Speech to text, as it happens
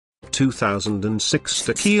2006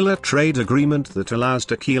 Tequila Trade Agreement that allows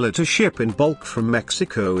tequila to ship in bulk from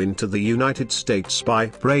Mexico into the United States by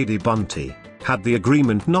Brady Bunte. Had the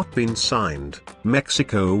agreement not been signed,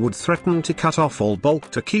 Mexico would threaten to cut off all bulk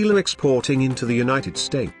tequila exporting into the United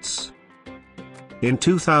States. In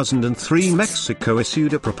 2003 Mexico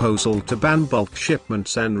issued a proposal to ban bulk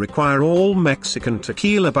shipments and require all Mexican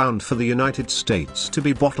tequila bound for the United States to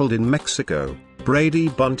be bottled in Mexico. Brady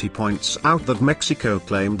Bunte points out that Mexico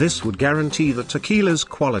claimed this would guarantee the tequila's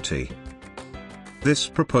quality. This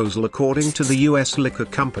proposal, according to the U.S. liquor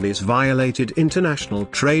companies, violated international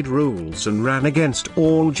trade rules and ran against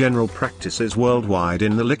all general practices worldwide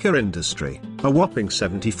in the liquor industry. A whopping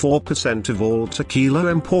 74% of all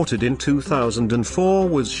tequila imported in 2004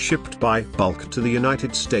 was shipped by bulk to the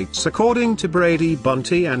United States, according to Brady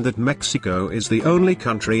Bunte, and that Mexico is the only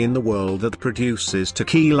country in the world that produces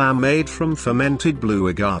tequila made from fermented blue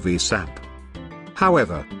agave sap.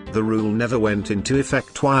 However, the rule never went into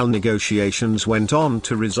effect while negotiations went on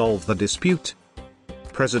to resolve the dispute.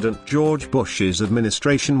 President George Bush's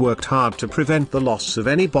administration worked hard to prevent the loss of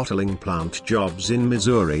any bottling plant jobs in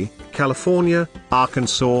Missouri, California,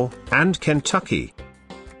 Arkansas, and Kentucky.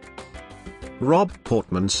 Rob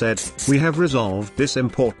Portman said, "We have resolved this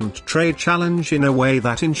important trade challenge in a way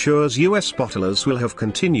that ensures U.S. bottlers will have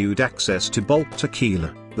continued access to bulk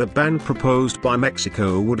tequila. The ban proposed by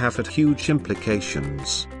Mexico would have had huge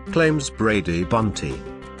implications," claims Brady Bunte.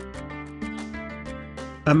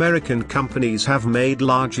 American companies have made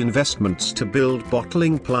large investments to build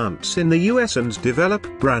bottling plants in the U.S. and develop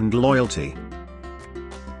brand loyalty.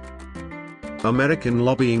 American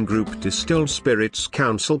lobbying group Distilled Spirits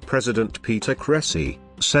Council President Peter Cressy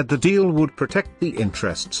said the deal would protect the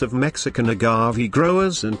interests of Mexican agave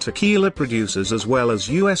growers and tequila producers as well as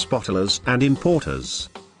U.S. bottlers and importers.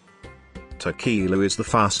 Tequila is the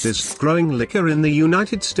fastest growing liquor in the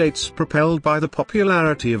United States, propelled by the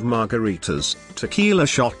popularity of margaritas, tequila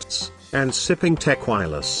shots, and sipping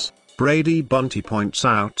tequilas. Brady Bunte points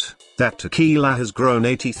out that tequila has grown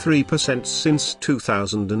 83% since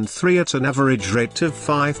 2003 at an average rate of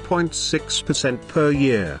 5.6% per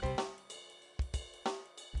year.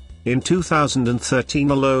 In 2013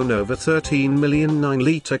 alone, over 13 million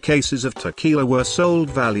 9-liter cases of tequila were sold,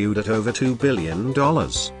 valued at over $2 billion.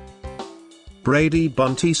 Brady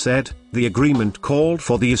Bunte said, the agreement called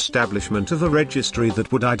for the establishment of a registry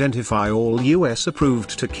that would identify all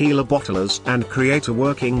U.S.-approved tequila bottlers and create a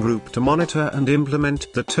working group to monitor and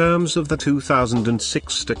implement the terms of the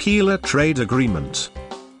 2006 Tequila Trade Agreement.